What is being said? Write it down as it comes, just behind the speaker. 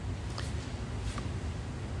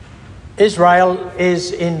Israel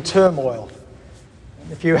is in turmoil.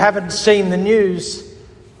 If you haven't seen the news,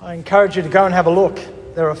 I encourage you to go and have a look.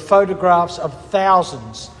 There are photographs of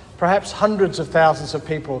thousands, perhaps hundreds of thousands of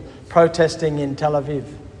people protesting in Tel Aviv.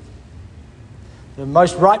 The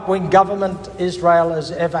most right-wing government Israel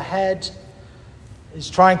has ever had is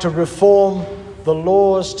trying to reform the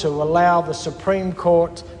laws to allow the Supreme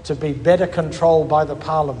Court to be better controlled by the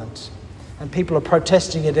parliament. And people are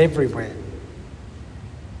protesting it everywhere.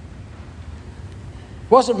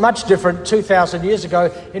 Wasn't much different 2,000 years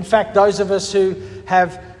ago. In fact, those of us who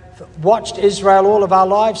have watched Israel all of our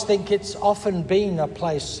lives think it's often been a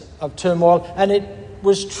place of turmoil, and it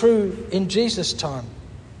was true in Jesus' time.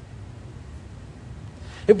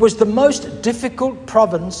 It was the most difficult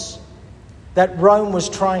province that Rome was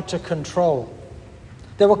trying to control.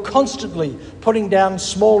 They were constantly putting down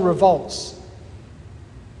small revolts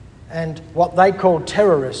and what they called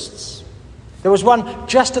terrorists. There was one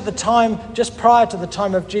just prior to the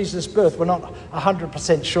time of Jesus' birth. We're not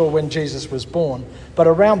 100% sure when Jesus was born, but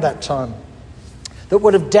around that time, that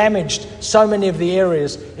would have damaged so many of the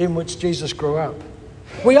areas in which Jesus grew up.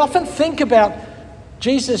 We often think about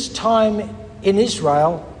Jesus' time in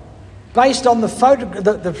Israel based on the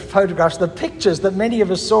photographs, the pictures that many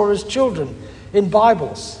of us saw as children in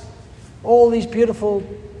Bibles. All these beautiful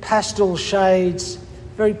pastel shades,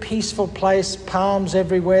 very peaceful place, palms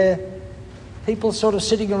everywhere. People sort of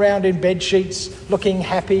sitting around in bed sheets, looking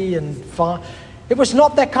happy and fine. It was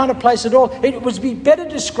not that kind of place at all. It was better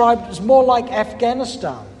described as more like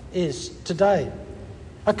Afghanistan is today.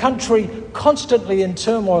 A country constantly in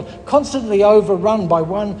turmoil, constantly overrun by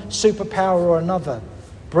one superpower or another.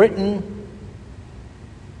 Britain,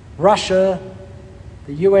 Russia,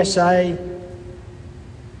 the USA,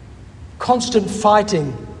 constant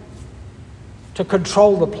fighting to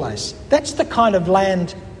control the place. That's the kind of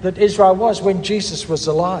land that Israel was when Jesus was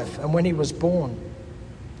alive and when he was born.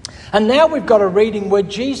 And now we've got a reading where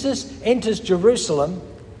Jesus enters Jerusalem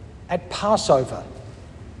at Passover.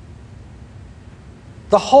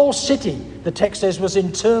 The whole city, the text says, was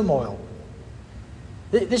in turmoil.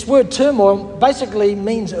 This word turmoil basically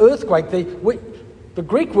means earthquake. The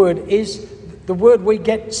Greek word is the word we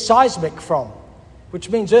get seismic from, which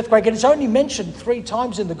means earthquake. And it's only mentioned 3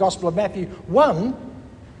 times in the Gospel of Matthew. One,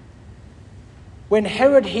 when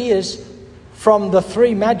Herod hears from the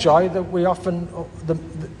 3 magi that we often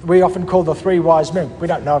call the 3 wise men. We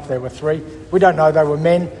don't know if there were 3. We don't know they were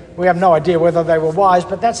men. We have no idea whether they were wise,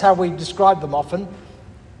 but that's how we describe them often.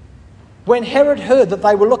 When Herod heard that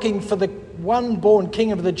they were looking for the one born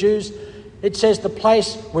king of the Jews, it says the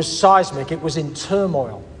place was seismic. It was in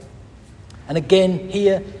turmoil. And again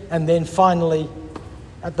here, and then finally,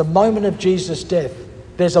 at the moment of Jesus' death,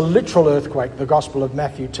 there's a literal earthquake, the Gospel of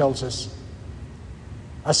Matthew tells us.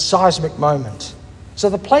 A seismic moment. So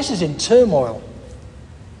the place is in turmoil.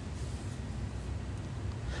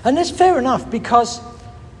 And that's fair enough, because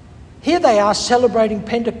here they are celebrating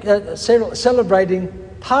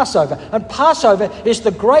Passover. And Passover is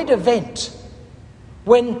the great event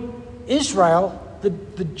when Israel, the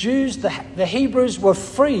Jews, the Hebrews were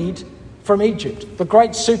freed from Egypt, the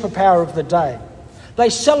great superpower of the day.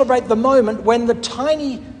 They celebrate the moment when the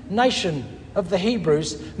tiny nation of the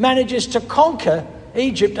Hebrews manages to conquer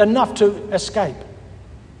Egypt enough to escape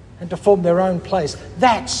and to form their own place.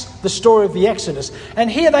 That's the story of the Exodus. And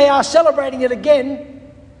here they are celebrating it again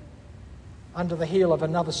under the heel of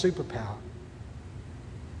another superpower.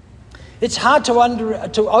 It's hard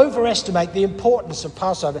to overestimate the importance of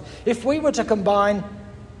Passover. If we were to combine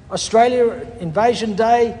Australia Invasion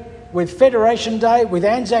Day with Federation Day, with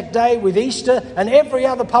Anzac Day, with Easter, and every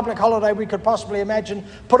other public holiday we could possibly imagine,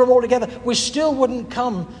 put them all together, we still wouldn't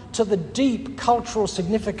come to the deep cultural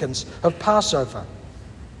significance of Passover.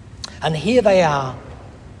 And here they are,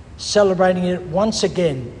 celebrating it once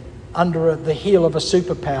again under the heel of a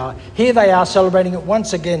superpower. Here they are celebrating it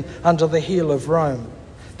once again under the heel of Rome.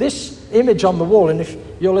 This image on the wall, and if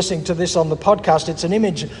you're listening to this on the podcast, it's an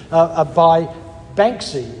image by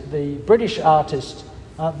Banksy, the British artist.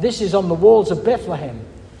 This is on the walls of Bethlehem,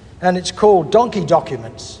 and it's called Donkey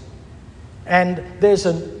Documents. And there's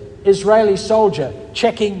an Israeli soldier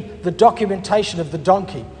checking the documentation of the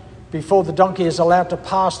donkey before the donkey is allowed to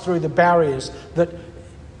pass through the barriers that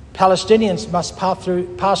Palestinians must pass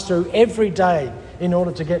through every day in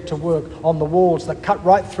order to get to work on the walls that cut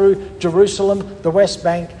right through Jerusalem, the West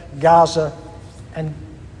Bank, Gaza, and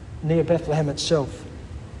near Bethlehem itself.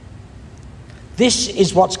 This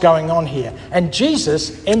is what's going on here. And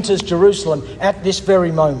Jesus enters Jerusalem at this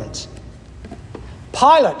very moment.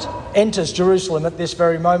 Pilate enters Jerusalem at this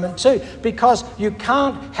very moment too, because you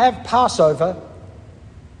can't have Passover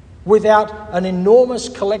without an enormous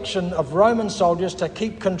collection of Roman soldiers to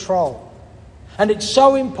keep control. And it's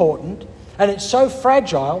so important and it's so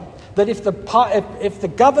fragile that if the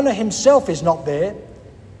governor himself is not there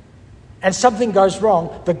and something goes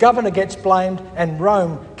wrong, the governor gets blamed and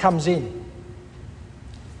Rome comes in.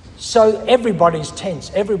 So everybody's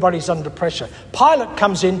tense, everybody's under pressure. Pilate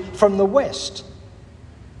comes in from the west.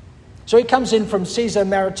 So he comes in from Caesar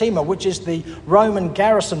Maritima, which is the Roman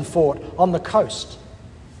garrison fort on the coast,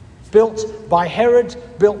 built by Herod,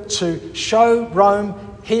 built to show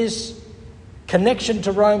Rome his connection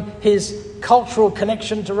to Rome, his cultural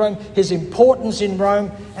connection to Rome, his importance in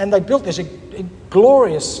Rome. And they built this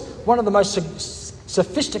glorious, one of the most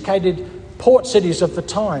sophisticated port cities of the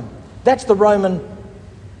time. That's the Roman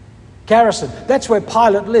garrison. That's where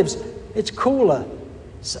Pilate lives. It's cooler,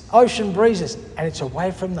 it's ocean breezes, and it's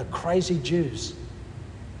away from the crazy Jews.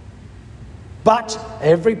 But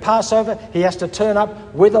every Passover, he has to turn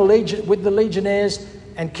up with the legionnaires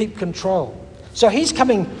and keep control. So he's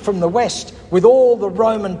coming from the west with all the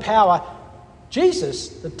Roman power. Jesus,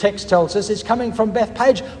 the text tells us, is coming from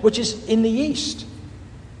Bethpage, which is in the east.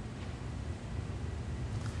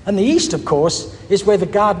 And the east, of course, is where the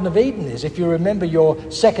Garden of Eden is. If you remember your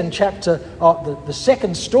second chapter, the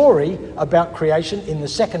second story about creation in the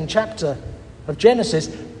second chapter of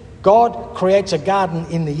Genesis, God creates a garden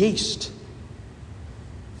in the east.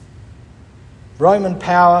 Roman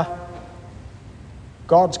power,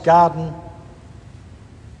 God's garden.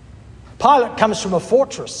 Pilate comes from a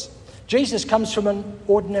fortress. Jesus comes from an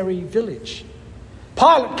ordinary village.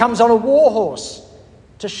 Pilate comes on a war horse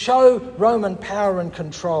to show Roman power and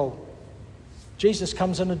control. Jesus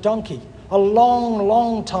comes on a donkey, a long,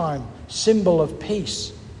 long time symbol of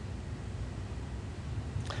peace.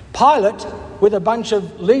 Pilate with a bunch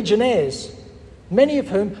of legionnaires, many of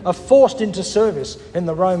whom are forced into service in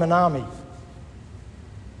the Roman army.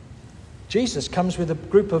 Jesus comes with a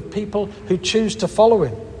group of people who choose to follow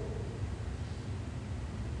him.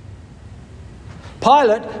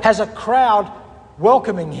 Pilate has a crowd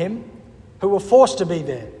welcoming him who were forced to be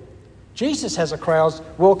there. Jesus has a crowd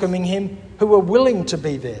welcoming him who were willing to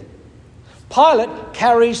be there. Pilate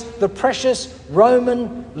carries the precious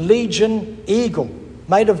Roman legion eagle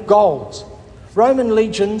made of gold. Roman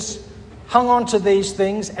legions hung on to these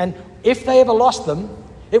things, and if they ever lost them,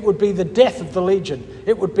 it would be the death of the legion.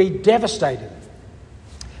 It would be devastating.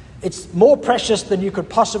 It's more precious than you could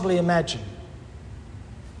possibly imagine.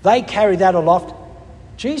 They carry that aloft.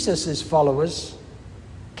 Jesus' followers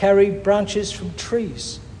carry branches from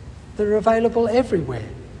trees that are available everywhere,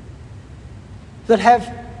 that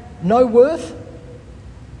have no worth,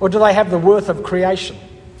 or do they have the worth of creation?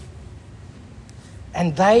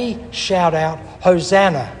 And they shout out,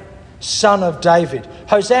 "Hosanna, Son of David."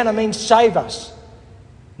 Hosanna means save us.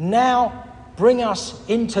 Now bring us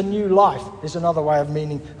into new life is another way of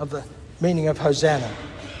the meaning of Hosanna.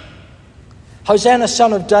 Hosanna,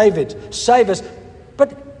 Son of David, save us.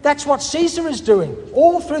 But that's what Caesar is doing.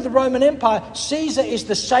 All through the Roman Empire, Caesar is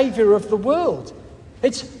the saviour of the world.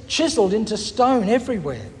 It's chiseled into stone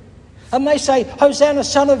everywhere. And they say, "Hosanna,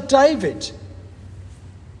 Son of David."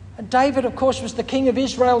 And David, of course, was the king of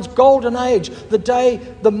Israel's golden age,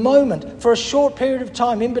 the moment, for a short period of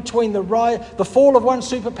time in between the fall of one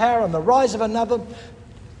superpower and the rise of another.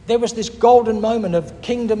 There was this golden moment of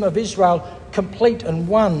kingdom of Israel, complete and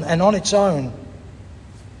one and on its own.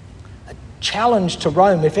 A challenge to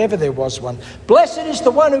Rome, if ever there was one. Blessed is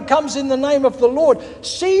the one who comes in the name of the Lord.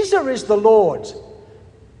 Caesar is the Lord.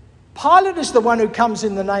 Pilate is the one who comes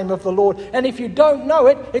in the name of the Lord. And if you don't know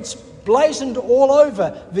it, it's blazoned all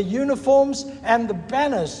over the uniforms and the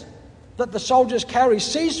banners that the soldiers carry.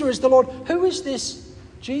 Caesar is the Lord. Who is this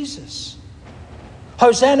Jesus?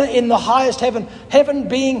 Hosanna in the highest heaven, heaven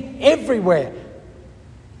being everywhere.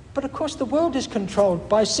 But of course the world is controlled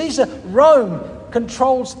by Caesar. Rome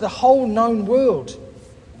controls the whole known world.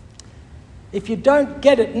 If you don't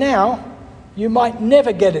get it now, you might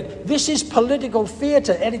never get it. This is political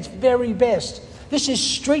theatre at its very best. This is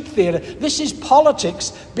street theatre. This is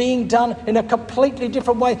politics being done in a completely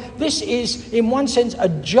different way. This is, in one sense, a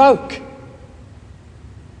joke.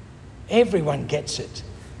 Everyone gets it.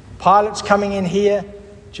 Pilate's coming in here.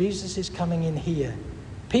 Jesus is coming in here.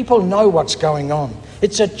 People know what's going on.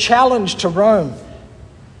 It's a challenge to Rome.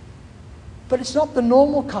 But it's not the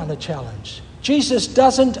normal kind of challenge. Jesus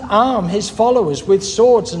doesn't arm his followers with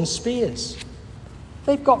swords and spears.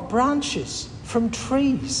 They've got branches from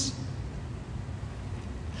trees.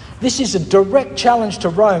 This is a direct challenge to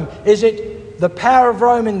Rome. Is it the power of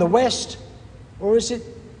Rome in the west, or is it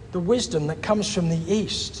the wisdom that comes from the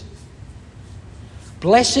east?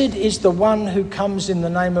 Blessed is the one who comes in the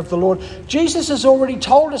name of the Lord. Jesus has already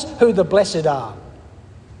told us who the blessed are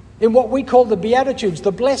in what we call the Beatitudes,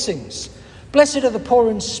 the blessings. Blessed are the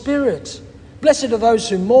poor in spirit. Blessed are those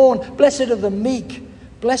who mourn. Blessed are the meek.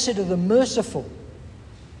 Blessed are the merciful.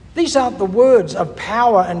 These aren't the words of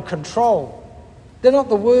power and control. They're not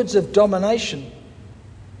the words of domination.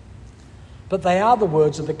 But they are the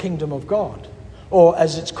words of the kingdom of God, or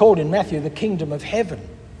as it's called in Matthew, the kingdom of heaven.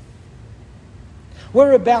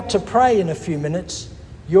 We're about to pray in a few minutes,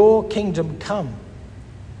 your kingdom come.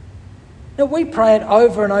 Now we pray it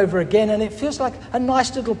over and over again, and it feels like a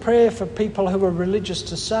nice little prayer for people who are religious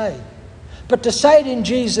to say. But to say it in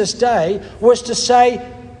Jesus' day was to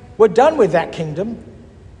say, we're done with that kingdom.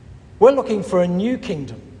 We're looking for a new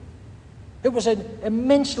kingdom. It was an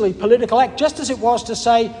immensely political act, just as it was to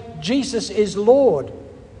say Jesus is Lord,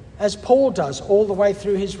 as Paul does all the way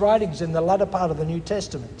through his writings in the latter part of the New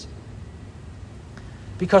Testament.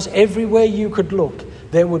 Because everywhere you could look,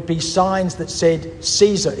 there would be signs that said,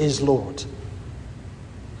 Caesar is Lord.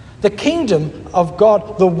 The kingdom of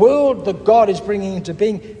God, the world that God is bringing into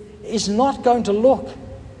being, is not going to look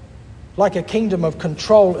like a kingdom of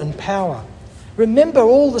control and power. Remember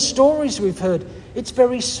all the stories we've heard. It's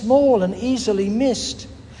very small and easily missed.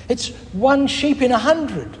 It's one sheep in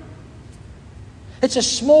 100. It's a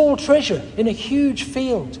small treasure in a huge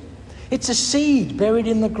field. It's a seed buried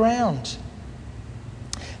in the ground.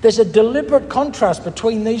 There's a deliberate contrast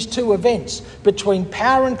between these two events, between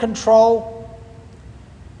power and control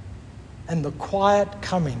and the quiet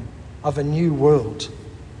coming of a new world.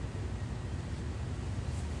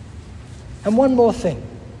 And one more thing.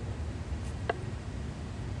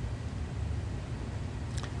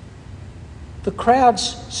 The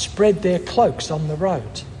crowds spread their cloaks on the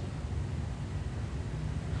road.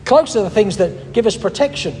 Cloaks are the things that give us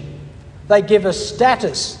protection. They give us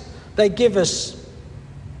status. They give us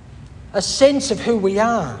a sense of who we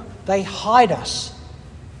are. They hide us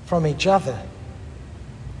from each other.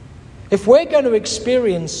 If we're going to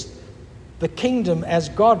experience the kingdom as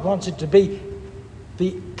God wants it to be,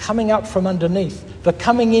 the coming up from underneath, the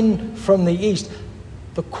coming in from the east,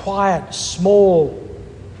 the quiet, small,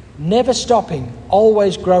 never stopping,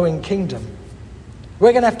 always growing kingdom,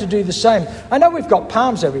 we're going to have to do the same. I know we've got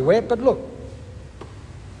palms everywhere, but look.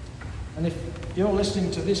 And if you're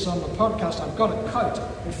listening to this on the podcast, I've got a coat.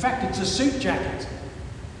 In fact, it's a suit jacket.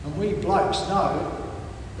 And we blokes know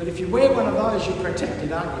that if you wear one of those, you're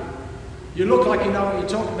protected, aren't you? You look like you know what you're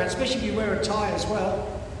talking about, especially if you wear a tie as well.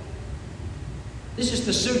 This is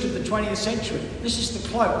the suit of the 20th century. This is the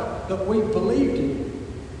cloak that we believed in.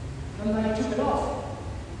 And they took it off.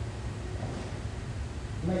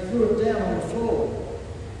 And they threw it down on the floor.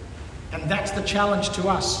 And that's the challenge to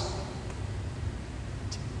us.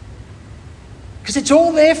 Because it's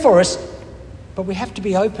all there for us, but we have to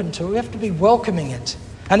be open to it. We have to be welcoming it.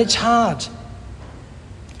 And it's hard.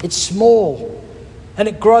 It's small. And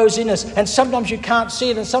it grows in us. And sometimes you can't see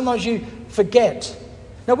it, and sometimes you forget.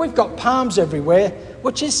 Now, we've got palms everywhere,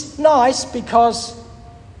 which is nice because,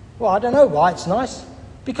 well, I don't know why it's nice.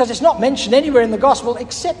 Because it's not mentioned anywhere in the Gospel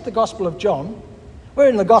except the Gospel of John. We're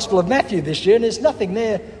in the Gospel of Matthew this year, and there's nothing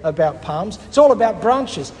there about palms. It's all about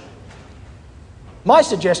branches. My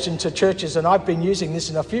suggestion to churches, and I've been using this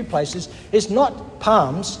in a few places, is not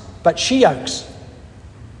palms, but she oaks.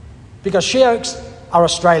 Because she oaks are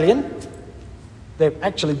Australian. They're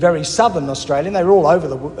actually very southern Australian. They're all over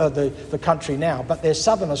the country now, but they're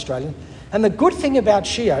southern Australian. And the good thing about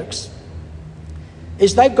she oaks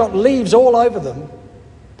is they've got leaves all over them,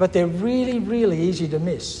 but they're really, really easy to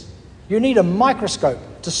miss. You need a microscope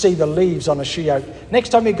to see the leaves on a she oak. Next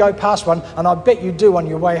time you go past one, and I bet you do on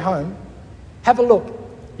your way home, have a look.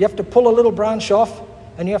 You have to pull a little branch off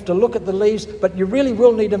and you have to look at the leaves, but you really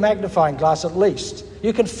will need a magnifying glass at least.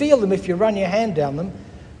 You can feel them if you run your hand down them.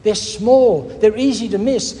 They're small. They're easy to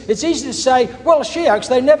miss. It's easy to say, well, she oaks,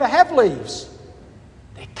 they never have leaves.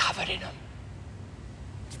 They're covered in them.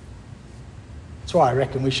 That's why I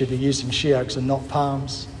reckon we should be using she oaks and not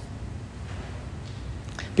palms.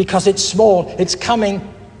 Because it's small, it's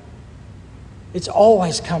coming, it's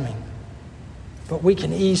always coming, but we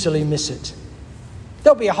can easily miss it.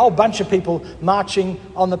 There'll be a whole bunch of people marching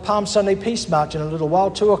on the Palm Sunday Peace March in a little while,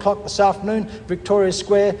 2 o'clock this afternoon, Victoria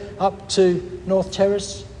Square up to North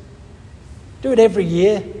Terrace. Do it every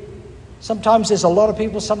year. Sometimes there's a lot of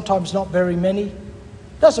people, sometimes not very many.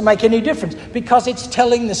 Doesn't make any difference because it's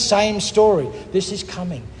telling the same story. This is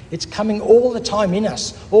coming. It's coming all the time in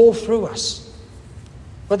us, all through us.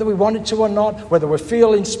 Whether we want it to or not, whether we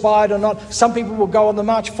feel inspired or not. Some people will go on the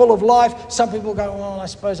march full of life. Some people will go, well, I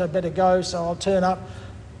suppose I better go, so I'll turn up.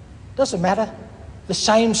 Doesn't matter. The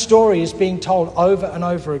same story is being told over and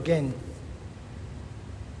over again.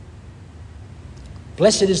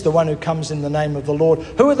 Blessed is the one who comes in the name of the Lord.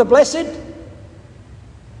 Who are the blessed?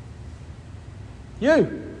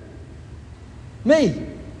 You. Me.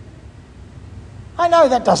 I know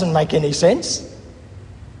that doesn't make any sense.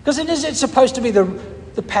 Because isn't it supposed to be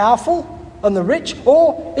the powerful and the rich?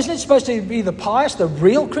 Or isn't it supposed to be the pious, the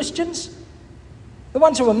real Christians? The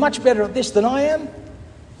ones who are much better at this than I am?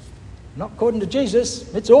 Not according to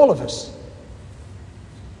Jesus. It's all of us.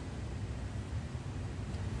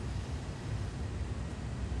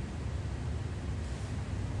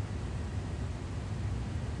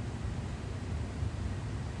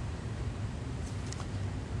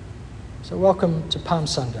 So welcome to Palm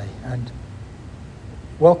Sunday and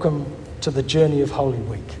welcome to the journey of Holy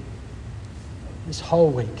Week. This whole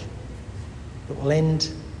week that will end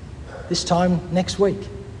this time next week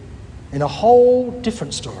in a whole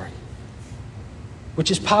different story,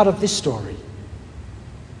 which is part of this story.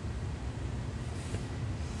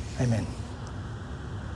 Amen.